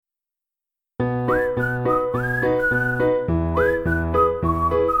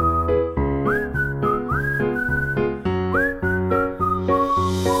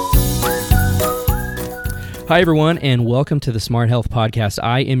Hi, everyone, and welcome to the Smart Health Podcast.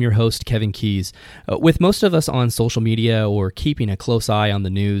 I am your host, Kevin Keys. With most of us on social media or keeping a close eye on the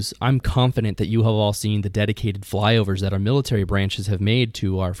news, I'm confident that you have all seen the dedicated flyovers that our military branches have made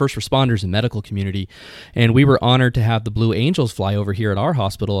to our first responders and medical community. And we were honored to have the Blue Angels fly over here at our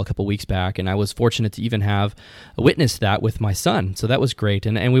hospital a couple weeks back, and I was fortunate to even have witnessed that with my son. So that was great.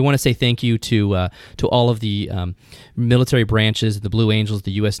 And we want to say thank you to all of the military branches, the Blue Angels,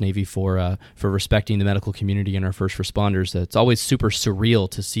 the U.S. Navy for respecting the medical community and our first responders. It's always super surreal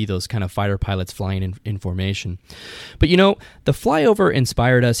to see those kind of fighter pilots flying in formation. But you know, the flyover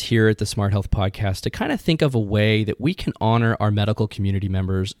inspired us here at the Smart Health Podcast to kind of think of a way that we can honor our medical community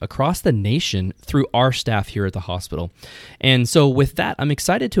members across the nation through our staff here at the hospital. And so with that, I'm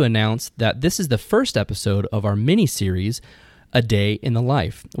excited to announce that this is the first episode of our mini-series, A Day in the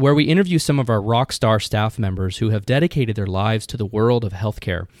Life, where we interview some of our rock star staff members who have dedicated their lives to the world of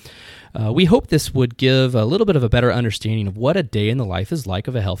healthcare. We hope this would give a little bit of a better understanding of what a day in the life is like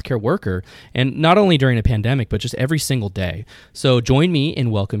of a healthcare worker, and not only during a pandemic, but just every single day. So join me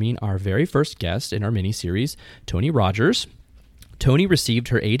in welcoming our very first guest in our mini-series, Toni Rogers. Toni received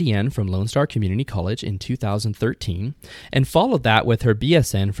her ADN from Lone Star Community College in 2013 and followed that with her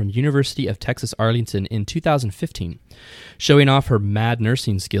BSN from University of Texas Arlington in 2015. Showing off her mad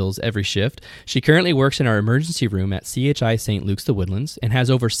nursing skills every shift, she currently works in our emergency room at CHI St. Luke's The Woodlands and has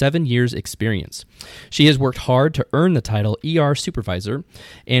over 7 years' experience. She has worked hard to earn the title ER Supervisor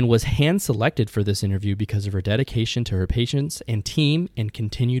and was hand-selected for this interview because of her dedication to her patients and team and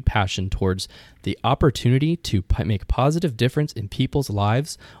continued passion towards the opportunity to make positive difference in people's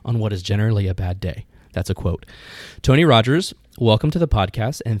lives on what is generally a bad day. That's a quote. Toni Rogers, welcome to the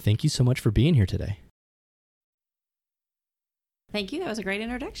podcast, and thank you so much for being here today. Thank you. That was a great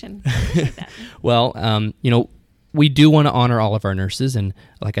introduction. I appreciate that. Well, we do want to honor all of our nurses, and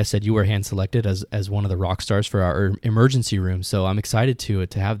like I said, you were hand-selected as one of the rock stars for our emergency room, so I'm excited to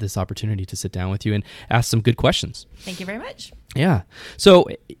have this opportunity to sit down with you and ask some good questions. Thank you very much. Yeah. So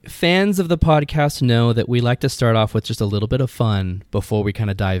fans of the podcast know that we like to start off with just a little bit of fun before we kind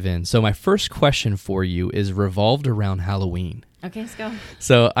of dive in. So my first question for you is revolved around Halloween. Okay, let's go.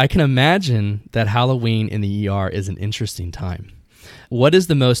 So I can imagine that Halloween in the ER is an interesting time. What is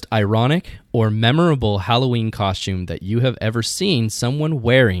the most ironic or memorable Halloween costume that you have ever seen someone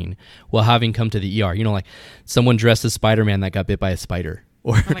wearing while having come to the ER? You know, like someone dressed as Spider-Man that got bit by a spider.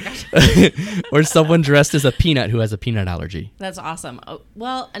 Or, oh my gosh. or someone dressed as a peanut who has a peanut allergy. That's awesome. Oh,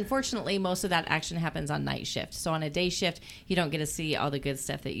 well, unfortunately, most of that action happens on night shift. So on a day shift, you don't get to see all the good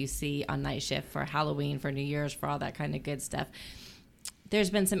stuff that you see on night shift for Halloween, for New Year's, for all that kind of good stuff.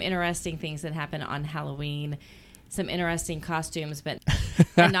 There's been some interesting things that happen on Halloween, some interesting costumes, but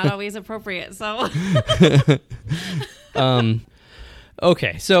not always appropriate. So,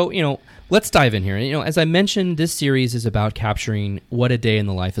 okay. So, let's dive in here. As I mentioned, this series is about capturing what a day in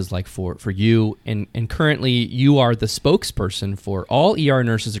the life is like for you. And currently, you are the spokesperson for all ER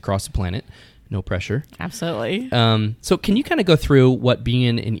nurses across the planet. No pressure. Absolutely. So can you kind of go through what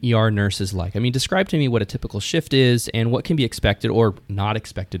being an ER nurse is like? I mean, describe to me what a typical shift is and what can be expected or not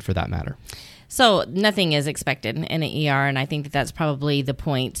expected for that matter. So nothing is expected in an ER, and I think that's probably the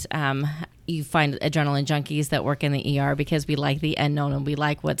point. You find adrenaline junkies that work in the ER because we like the unknown and we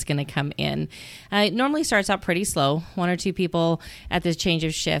like what's going to come in. It normally starts out pretty slow, 1 or 2 people at this change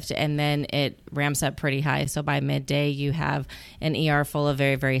of shift, and then it ramps up pretty high. So by midday, you have an ER full of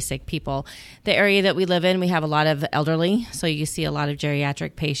very, very sick people. The area that we live in, we have a lot of elderly, so you see a lot of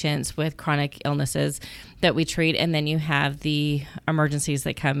geriatric patients with chronic illnesses that we treat, and then you have the emergencies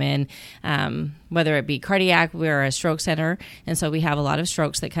that come in, whether it be cardiac. We're a stroke center, and so we have a lot of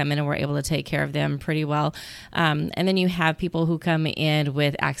strokes that come in, and we're able to take care of them pretty well. And then you have people who come in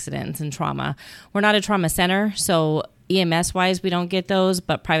with accidents and trauma. We're not a trauma center, so EMS-wise, we don't get those,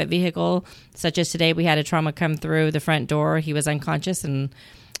 but private vehicle, such as today, we had a trauma come through the front door. He was unconscious, and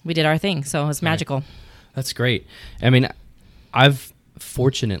we did our thing, so it was magical. Right. That's great. I mean, I've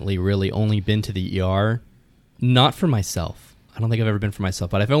fortunately really only been to the ER, not for myself. I don't think I've ever been for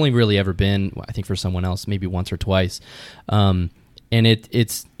myself, but I've only really ever been, I think, for someone else, maybe once or twice. And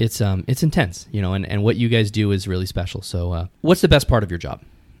it's intense, and what you guys do is really special. So what's the best part of your job?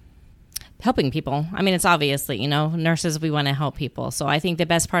 helping people. I mean, it's obviously, nurses, we want to help people. So I think the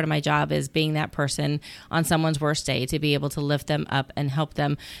best part of my job is being that person on someone's worst day, to be able to lift them up and help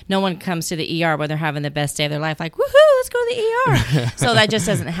them. No one comes to the ER when they're having the best day of their life, like, woohoo, let's go to the ER. So that just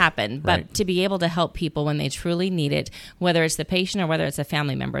doesn't happen. But Right. to be able to help people when they truly need it, whether it's the patient or whether it's a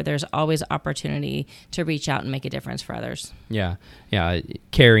family member, there's always opportunity to reach out and make a difference for others. Yeah.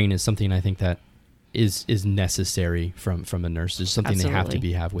 Caring is something I think that is necessary from a nurse. It's something Absolutely. they have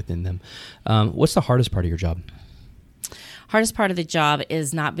to have within them. What's the hardest part of your job? Hardest part of the job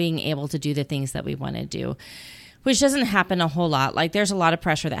is not being able to do the things that we want to do, which doesn't happen a whole lot. Like, there's a lot of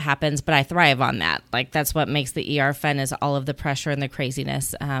pressure that happens, but I thrive on that. Like, that's what makes the ER fun, is all of the pressure and the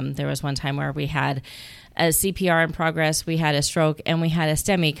craziness. There was one time where we had a CPR in progress, we had a stroke, and we had a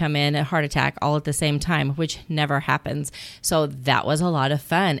STEMI come in, a heart attack, all at the same time, which never happens. So that was a lot of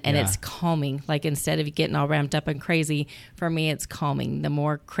fun, and Yeah. it's calming. Like, instead of getting all ramped up and crazy, for me, it's calming. The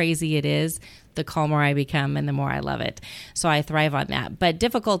more crazy it is, the calmer I become and the more I love it. So I thrive on that. But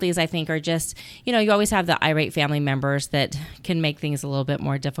difficulties, I think, are just, you always have the irate family members that can make things a little bit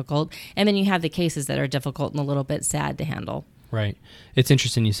more difficult. And then you have the cases that are difficult and a little bit sad to handle. Right. It's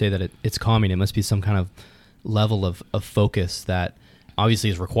interesting you say that it's calming. It must be some kind of level of focus that obviously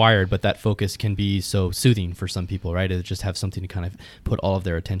is required, but that focus can be so soothing for some people, right? To just have something to kind of put all of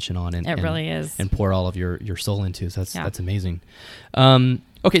their attention on and really is. and pour all of your soul into. So that's amazing.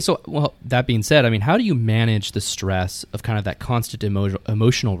 Okay, so, well, that being said, I mean, how do you manage the stress of kind of that constant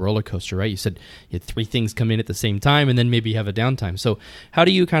emotional roller coaster, right? You said you had 3 things come in at the same time, and then maybe you have a downtime. So how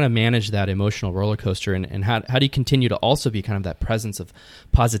do you kind of manage that emotional roller coaster, and how do you continue to also be kind of that presence of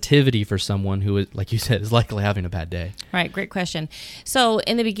positivity for someone who, is, like you said, is likely having a bad day? Right, great question. So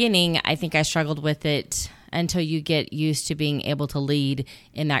in the beginning, I think I struggled with it until you get used to being able to lead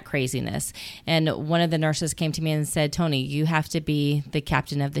in that craziness. And one of the nurses came to me and said, Toni, you have to be the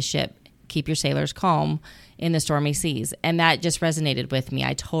captain of the ship. Keep your sailors calm in the stormy seas. And that just resonated with me.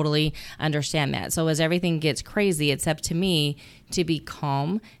 I totally understand that. So as everything gets crazy, it's up to me to be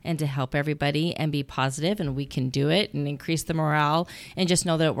calm and to help everybody and be positive, and we can do it and increase the morale, and just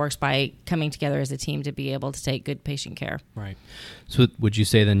know that it works by coming together as a team to be able to take good patient care. Right. So would you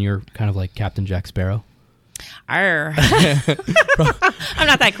say then you're kind of like Captain Jack Sparrow? Arr. I'm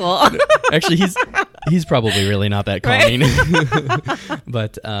not that cool. Actually, he's probably really not that calming. Right?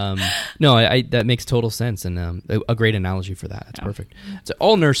 But no, I that makes total sense, and a great analogy for that. That's perfect. So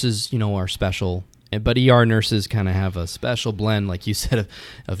all nurses, are special, but ER nurses kind of have a special blend, like you said,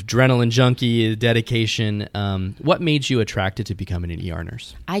 of adrenaline junkie, dedication. What made you attracted to becoming an ER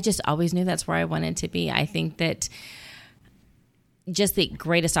nurse? I just always knew that's where I wanted to be. I think that just the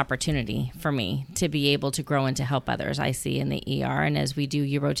greatest opportunity for me to be able to grow and to help others I see in the ER. And as we do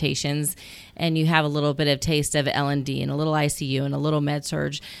your rotations and you have a little bit of taste of L&D and a little ICU and a little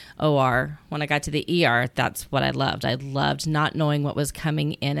med-surg OR, when I got to the ER, that's what I loved. I loved not knowing what was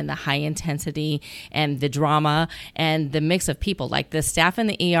coming in and the high intensity and the drama and the mix of people. Like, the staff in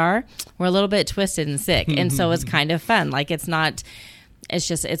the ER were a little bit twisted and sick. And so it's kind of fun. Like, it's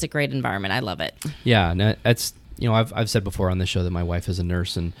a great environment. I love it. Yeah, no, that's... I've said before on this show that my wife is a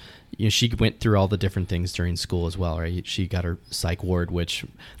nurse, and she went through all the different things during school as well, right? She got her psych ward, which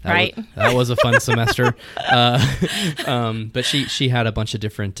that was a fun semester. But she had a bunch of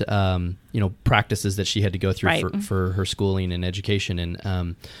different practices that she had to go through for her schooling and education,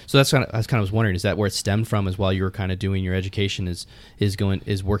 and so that's kind of, I was kind of wondering, is that where it stemmed from? Is while you were kind of doing your education, is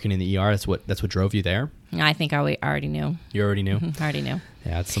working in the ER? That's what drove you there? I think I already knew. You already knew? I already knew.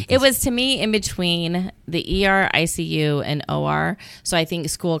 Yeah, it's something. It was, to me, in between the ER, ICU, and OR. So I think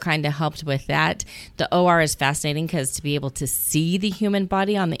school kind of helped with that. The OR is fascinating because to be able to see the human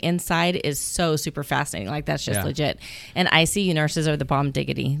body on the inside is so super fascinating. Like, that's just legit. And ICU nurses are the bomb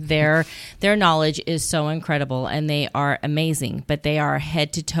diggity. Their knowledge is so incredible, and they are amazing. But they are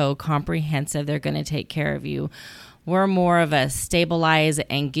head to toe comprehensive. They're going to take care of you. We're more of a stabilize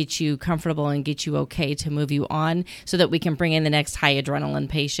and get you comfortable and get you okay to move you on so that we can bring in the next high adrenaline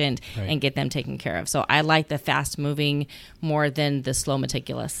patient and get them taken care of. So I like the fast moving more than the slow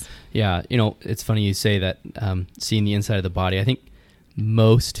meticulous. Yeah. It's funny you say that, seeing the inside of the body. I think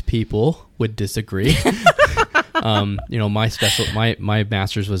most people would disagree. My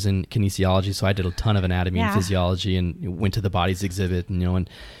master's was in kinesiology, so I did a ton of anatomy and physiology, and went to the bodies exhibit, and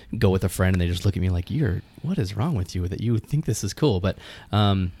go with a friend, and they just look at me like, what is wrong with you that you think this is cool? But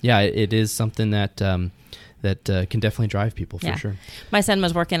it is something that can definitely drive people for sure. My son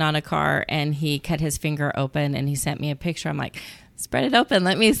was working on a car, and he cut his finger open, and he sent me a picture. I'm like, spread it open.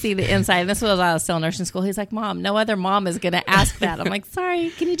 Let me see the inside. And this was I was still in nursing school. He's like, Mom, no other mom is going to ask that. I'm like, sorry,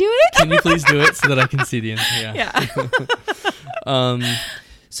 can you do it? Can you please do it so that I can see the inside? Yeah.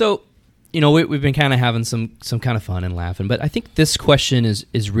 So we've been kind of having some kind of fun and laughing, but I think this question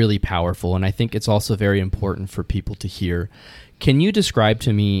is really powerful, and I think it's also very important for people to hear. Can you describe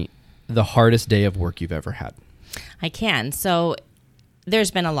to me the hardest day of work you've ever had? I can. So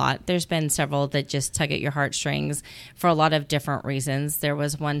there's been a lot. There's been several that just tug at your heartstrings for a lot of different reasons. There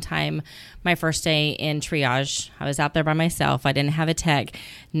was one time, my first day in triage, I was out there by myself. I didn't have a tech,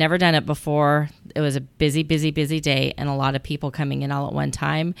 never done it before. It was a busy day and a lot of people coming in all at one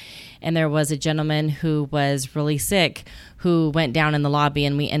time. And there was a gentleman who was really sick who went down in the lobby,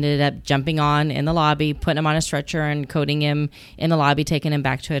 and we ended up jumping on in the lobby, putting him on a stretcher and coding him in the lobby, taking him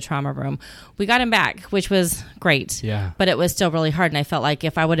back to a trauma room. We got him back, which was great. Yeah. But it was still really hard. And I felt like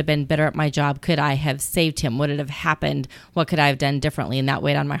if I would have been better at my job, could I have saved him? Would it have happened? What could I have done differently? And that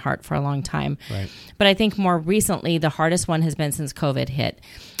weighed on my heart for a long time. Right. But I think more recently, the hardest one has been since COVID hit.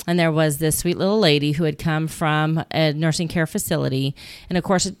 And there was this sweet little lady who had come from a nursing care facility. And of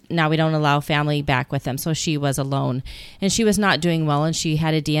course, now we don't allow family back with them. So she was alone. And she was not doing well, and she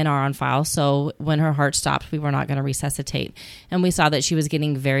had a DNR on file. So when her heart stopped, we were not going to resuscitate. And we saw that she was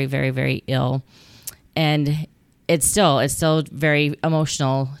getting very, very, very ill. And it's still very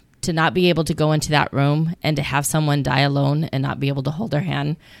emotional to not be able to go into that room and to have someone die alone and not be able to hold their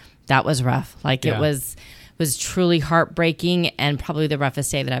hand. That was rough. It was truly heartbreaking, and probably the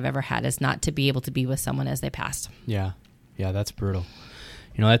roughest day that I've ever had is not to be able to be with someone as they passed. Yeah, that's brutal.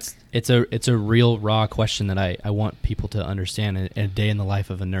 It's a real raw question that I want people to understand. A day in the life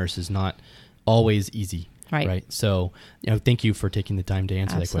of a nurse is not always easy. Right. So, thank you for taking the time to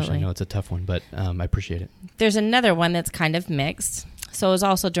answer that question. I know it's a tough one, but I appreciate it. There's another one that's kind of mixed. So it was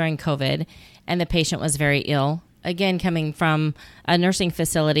also during COVID, and the patient was very ill. Again, coming from a nursing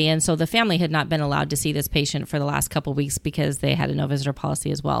facility. And so the family had not been allowed to see this patient for the last couple of weeks because they had a no visitor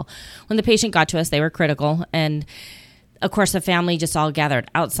policy as well. When the patient got to us, they were critical. And of course, the family just all gathered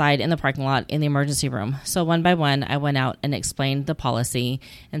outside in the parking lot in the emergency room. So one by one, I went out and explained the policy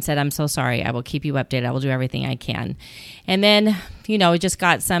and said, I'm so sorry. I will keep you updated. I will do everything I can. And then, just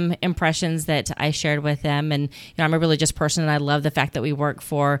got some impressions that I shared with them. And, I'm a religious person, and I love the fact that we work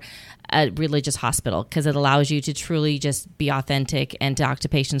for a religious hospital because it allows you to truly just be authentic and talk to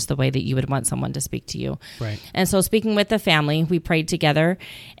patients the way that you would want someone to speak to you. Right. And so speaking with the family, we prayed together,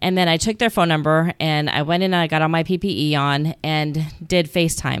 and then I took their phone number and I went in and I got all my PPE on and did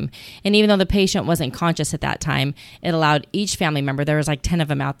FaceTime. And even though the patient wasn't conscious at that time, it allowed each family member, there was like 10 of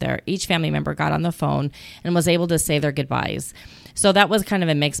them out there, each family member got on the phone and was able to say their goodbyes. So that was kind of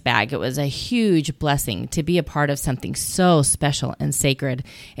a mixed bag. It was a huge blessing to be a part of something so special and sacred,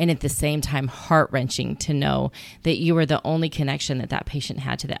 and at the same time heart-wrenching to know that you were the only connection that patient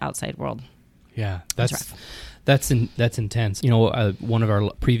had to the outside world. Yeah, that's intense. One of our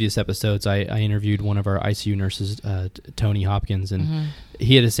previous episodes, I interviewed one of our ICU nurses, Toni Rogers, and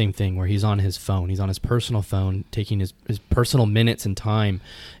he had the same thing where he's on his phone. He's on his personal phone, taking his personal minutes and time,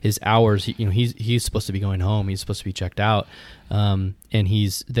 his hours. He's supposed to be going home. He's supposed to be checked out, and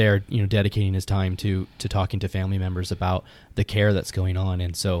he's there, dedicating his time to talking to family members about the care that's going on.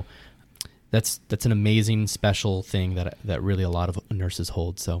 And so that's an amazing, special thing that really a lot of nurses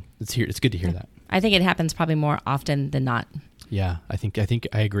hold. So it's good to hear that. I think it happens probably more often than not. Yeah, I think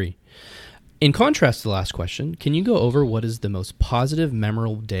I agree. In contrast to the last question, can you go over what is the most positive,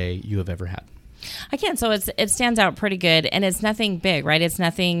 memorable day you have ever had? I can. So it stands out pretty good, and it's nothing big, right? It's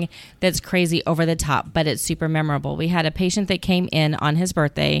nothing that's crazy over the top, but it's super memorable. We had a patient that came in on his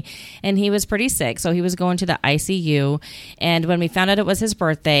birthday, and he was pretty sick, so he was going to the ICU. And when we found out it was his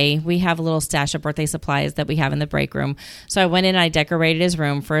birthday, we have a little stash of birthday supplies that we have in the break room. So I went in and I decorated his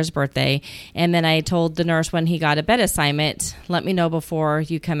room for his birthday, and then I told the nurse when he got a bed assignment, let me know before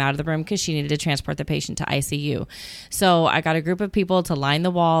you come out of the room because she needed to transport the patient to ICU. So I got a group of people to line the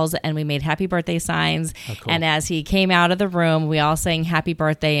walls, and we made happy birthday signs. Oh, cool. And as he came out of the room, we all sang happy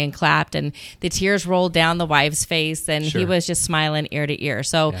birthday and clapped, and the tears rolled down the wife's face, and Sure. he was just smiling ear to ear.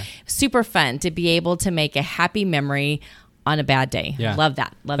 So super fun to be able to make a happy memory on a bad day. Yeah. Love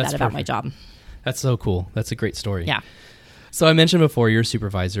that about perfect. my job. That's so cool. That's a great story. Yeah. So I mentioned before you're a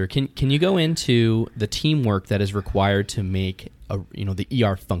supervisor. Can you go into the teamwork that is required to make the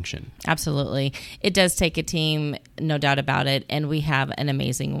ER function? Absolutely. It does take a team, no doubt about it, and we have an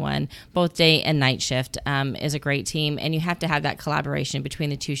amazing one. Both day and night shift is a great team, and you have to have that collaboration between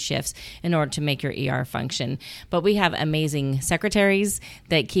the two shifts in order to make your ER function. But we have amazing secretaries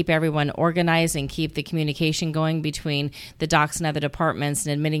that keep everyone organized and keep the communication going between the docs and other departments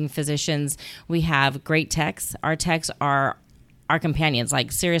and admitting physicians. We have great techs. Our techs are our companions.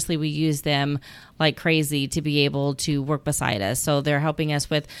 Like, seriously, we use them like crazy to be able to work beside us. So they're helping us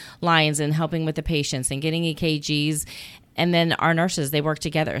with lines and helping with the patients and getting EKGs. And then our nurses, they work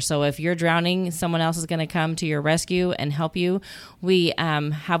together. So if you're drowning, someone else is going to come to your rescue and help you. We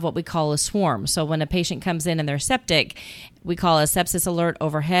have what we call a swarm. So when a patient comes in and they're septic, we call a sepsis alert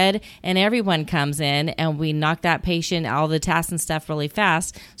overhead, and everyone comes in and we knock that patient, all the tasks and stuff really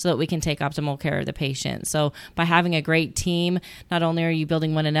fast so that we can take optimal care of the patient. So by having a great team, not only are you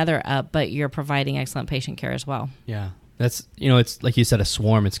building one another up, but you're providing excellent patient care as well. Yeah. That's, it's like you said, a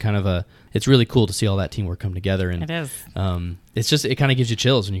swarm. It's kind of it's really cool to see all that teamwork come together. And it is. It kind of gives you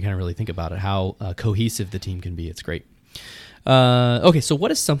chills when you kind of really think about it, how cohesive the team can be. It's great. Okay. So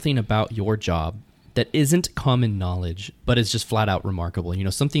what is something about your job that isn't common knowledge, but is just flat out remarkable?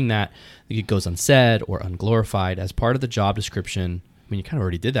 Something that it goes unsaid or unglorified as part of the job description. I mean, you kind of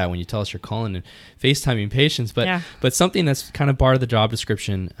already did that when you tell us you're calling and FaceTiming patients, but something that's kind of part of the job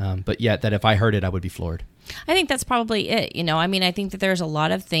description, but yet that if I heard it, I would be floored. I think that's probably it. I think that there's a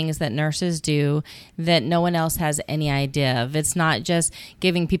lot of things that nurses do that no one else has any idea of. It's not just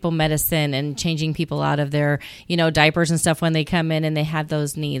giving people medicine and changing people out of their, diapers and stuff when they come in and they have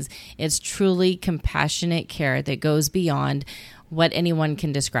those needs. It's truly compassionate care that goes beyond what anyone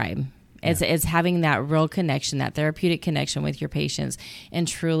can describe. It's having that real connection, that therapeutic connection with your patients and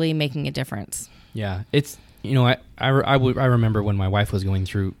truly making a difference. Yeah. It's, I remember when my wife was going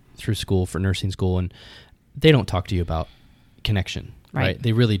through school for nursing school, and they don't talk to you about connection, right?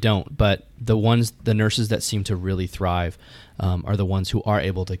 They really don't. But the nurses that seem to really thrive are the ones who are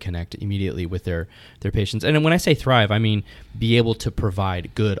able to connect immediately with their patients. And when I say thrive, I mean be able to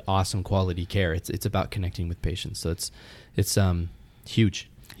provide good, awesome quality care. It's about connecting with patients. So it's huge.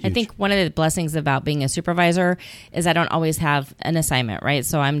 I think one of the blessings about being a supervisor is I don't always have an assignment, right?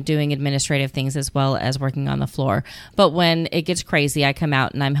 So I'm doing administrative things as well as working on the floor. But when it gets crazy, I come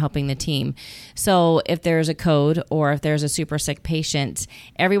out and I'm helping the team. So if there's a code or if there's a super sick patient,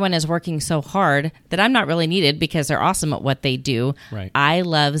 everyone is working so hard that I'm not really needed because they're awesome at what they do. Right. I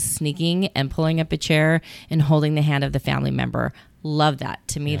love sneaking and pulling up a chair and holding the hand of the family member. Love that.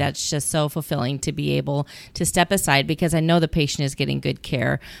 To me, that's just so fulfilling to be able to step aside because I know the patient is getting good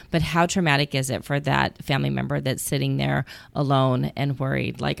care, but how traumatic is it for that family member that's sitting there alone and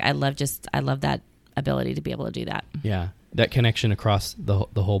worried? Like I love that ability to be able to do that. Yeah. That connection across the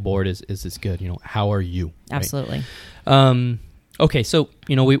whole board is good. How are you? Right? Absolutely. Okay, so,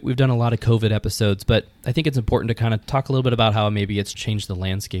 we've done a lot of COVID episodes, but I think it's important to kind of talk a little bit about how maybe it's changed the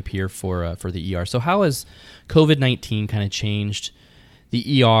landscape here for the ER. So how has COVID-19 kind of changed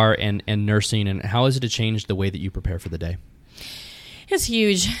the ER and nursing, and how has it changed the way that you prepare for the day? It's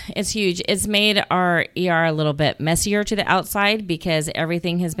huge. It's made our ER a little bit messier to the outside because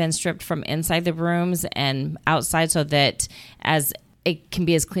everything has been stripped from inside the rooms and outside so that it can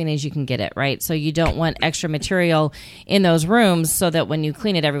be as clean as you can get it, right? So you don't want extra material in those rooms so that when you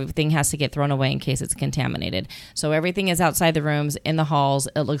clean it, everything has to get thrown away in case it's contaminated. So everything is outside the rooms, in the halls.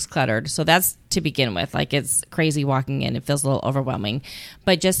 It looks cluttered. So that's to begin with. Like it's crazy walking in. It feels a little overwhelming.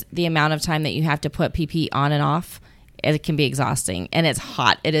 But just the amount of time that you have to put PPE on and off, it can be exhausting. And it's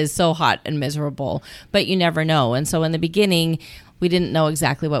hot. It is so hot and miserable. But you never know. And so in the beginning, we didn't know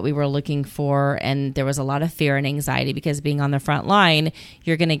exactly what we were looking for, and there was a lot of fear and anxiety because being on the front line,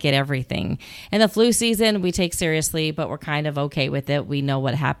 you're going to get everything. And the flu season, we take seriously, but we're kind of okay with it. We know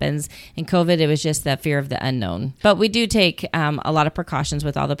what happens. In COVID, it was just that fear of the unknown. But we do take a lot of precautions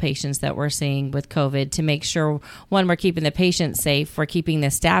with all the patients that we're seeing with COVID to make sure, one, we're keeping the patient safe, we're keeping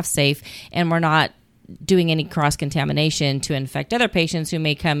the staff safe, and we're not doing any cross-contamination to infect other patients who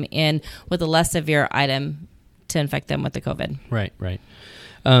may come in with a less severe item to infect them with the COVID. Right.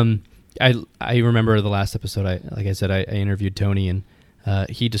 I remember the last episode, I interviewed Toni, and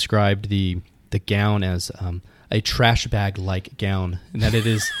he described the gown as a trash bag like gown, and that it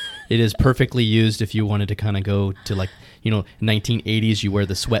is perfectly used if you wanted to kind of go to 1980s, you wear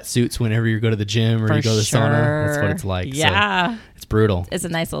the sweatsuits whenever you go to the gym or you go to the sauna. That's what it's like. Yeah. So it's brutal. It's a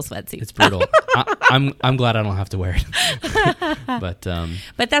nice little sweatsuit. It's brutal. I'm glad I don't have to wear it.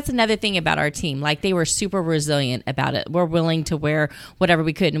 But that's another thing about our team. Like they were super resilient about it. We're willing to wear whatever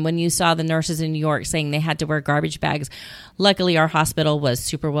we could. And when you saw the nurses in New York saying they had to wear garbage bags, luckily our hospital was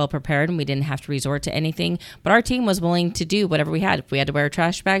super well prepared and we didn't have to resort to anything. But our team was willing to do whatever we had. If we had to wear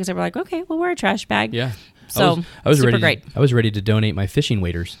trash bags, they were like, okay, we'll wear a trash bag. Yeah. So I was super ready. Great. I was ready to donate my fishing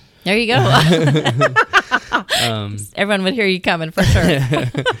waders. There you go. Everyone would hear you coming for sure.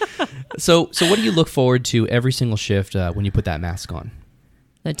 So what do you look forward to every single shift when you put that mask on?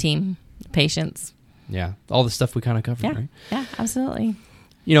 The team, the patients. Yeah, all the stuff we kind of covered, right? Yeah, absolutely.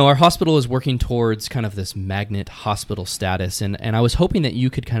 Our hospital is working towards kind of this magnet hospital status, and I was hoping that you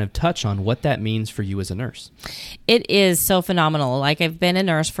could kind of touch on what that means for you as a nurse. It is so phenomenal. Like, I've been a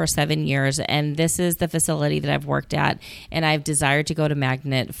nurse for 7 years, and this is the facility that I've worked at, and I've desired to go to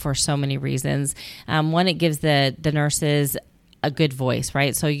Magnet for so many reasons. One, it gives the nurses a good voice,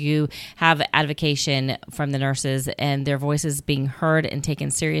 right? So you have advocation from the nurses and their voices being heard and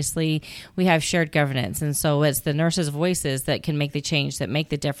taken seriously. We have shared governance. And so it's the nurses' voices that can make the change, that make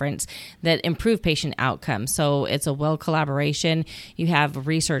the difference, that improve patient outcomes. So it's a well collaboration. You have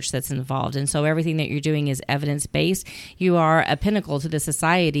research that's involved. And so everything that you're doing is evidence-based. You are a pinnacle to the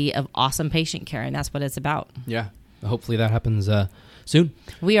society of awesome patient care. And that's what it's about. Yeah. Hopefully that happens soon.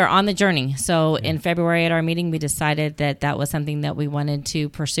 We are on the journey. So in February at our meeting, we decided that was something that we wanted to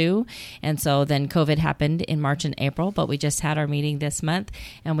pursue. And so then COVID happened in March and April, but we just had our meeting this month,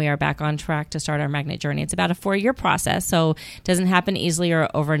 and we are back on track to start our Magnet journey. It's about a 4-year process, so it doesn't happen easily or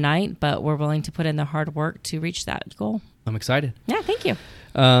overnight, but we're willing to put in the hard work to reach that goal. I'm excited. Yeah, thank you.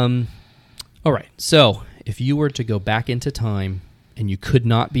 All right. So if you were to go back into time and you could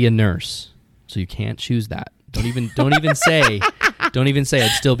not be a nurse, so you can't choose that. Don't even say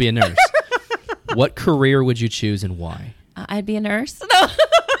I'd still be a nurse. What career would you choose and why? I'd be a nurse. No.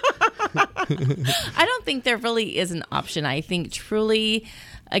 I don't think there really is an option. I think truly,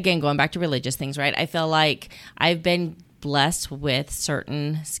 again, going back to religious things, right? I feel like I've been blessed with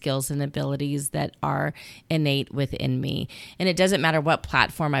certain skills and abilities that are innate within me. And it doesn't matter what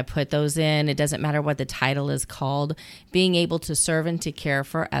platform I put those in. It doesn't matter what the title is called. Being able to serve and to care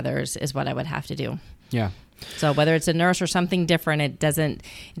for others is what I would have to do. Yeah. So whether it's a nurse or something different, it doesn't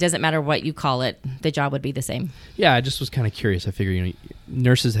matter what you call it. The job would be the same. Yeah, I just was kind of curious. I figure,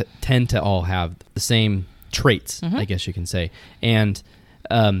 nurses tend to all have the same traits, I guess you can say. And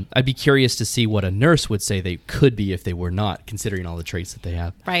I'd be curious to see what a nurse would say they could be if they were not, considering all the traits that they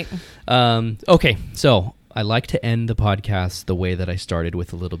have. Right. Okay, so I like to end the podcast the way that I started,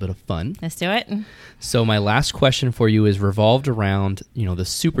 with a little bit of fun. Let's do it. So my last question for you is revolved around, the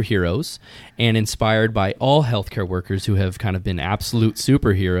superheroes, and inspired by all healthcare workers who have kind of been absolute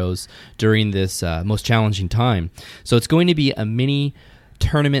superheroes during this most challenging time. So it's going to be a mini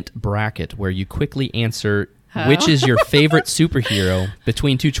tournament bracket where you quickly answer which is your favorite superhero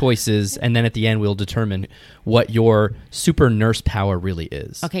between two choices, and then at the end we'll determine what your super nurse power really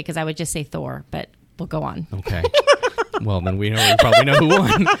is. Okay, because I would just say Thor, but we'll go on. Okay. Well, then we probably know who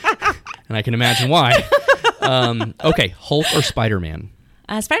won, and I can imagine why. Okay, Hulk or Spider-Man?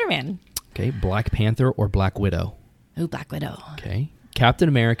 Spider-Man. Okay, Black Panther or Black Widow? Ooh, Black Widow. Okay, Captain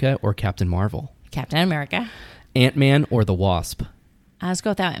America or Captain Marvel? Captain America. Ant-Man or the Wasp? Let's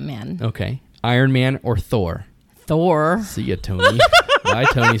go with Ant-Man. Okay, Iron Man or Thor? Thor. See ya, Tony. Bye,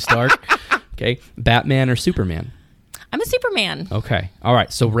 Tony Stark. Okay, Batman or Superman? I'm a Superman. Okay, all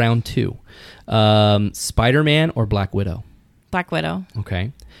right, so round 2. Spider-Man or Black Widow? Black Widow.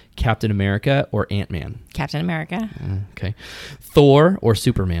 Okay, Captain America or Ant-Man? Captain America. Okay, Thor or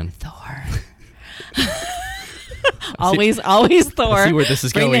Superman? Thor. always Thor. I see where this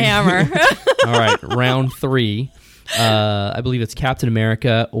is Bring going. the hammer. All right, round 3. I believe it's Captain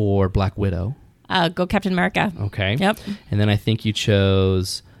America or Black Widow. Go Captain America. Okay. Yep. And then I think you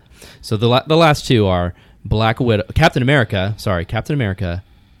chose. So the last two are Captain America,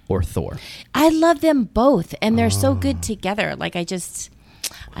 or Thor. I love them both, and they're so good together. Like, I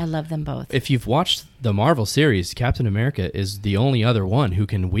love them both. If you've watched the Marvel series, Captain America is the only other one who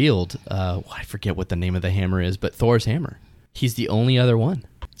can wield, I forget what the name of the hammer is, but Thor's hammer. He's the only other one.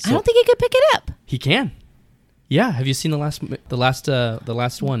 So I don't think he could pick it up. He can. Yeah, have you seen the last one,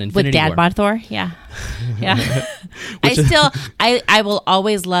 Infinity With Dad War? Bod Thor? Yeah. Yeah. I will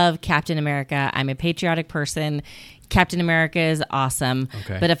always love Captain America. I'm a patriotic person. Captain America is awesome.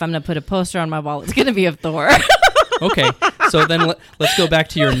 Okay. But if I'm going to put a poster on my wall, it's going to be of Thor. Okay, so then let's go back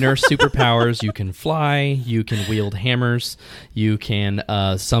to your nurse superpowers. You can fly, you can wield hammers, you can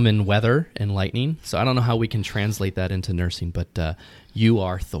summon weather and lightning. So I don't know how we can translate that into nursing, but you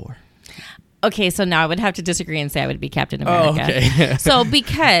are Thor. Okay, so now I would have to disagree and say I would be Captain America. Oh, okay. So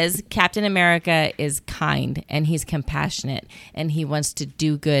because Captain America is kind and he's compassionate and he wants to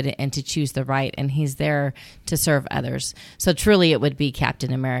do good and to choose the right and he's there to serve others. So truly it would be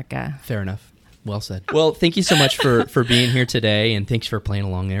Captain America. Fair enough. Well said. Well, thank you so much for being here today, and thanks for playing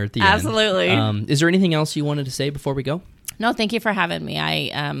along there at the end. Absolutely. Is there anything else you wanted to say before we go? No, thank you for having me.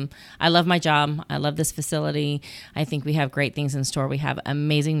 I love my job. I love this facility. I think we have great things in store. We have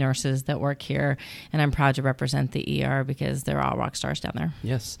amazing nurses that work here, and I'm proud to represent the ER because they're all rock stars down there.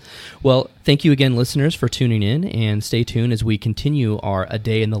 Yes. Well, thank you again, listeners, for tuning in, and stay tuned as we continue our A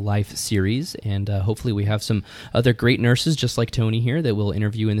Day in the Life series, and hopefully we have some other great nurses just like Toni here that we'll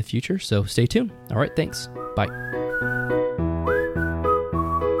interview in the future, so stay tuned. All right, thanks. Bye.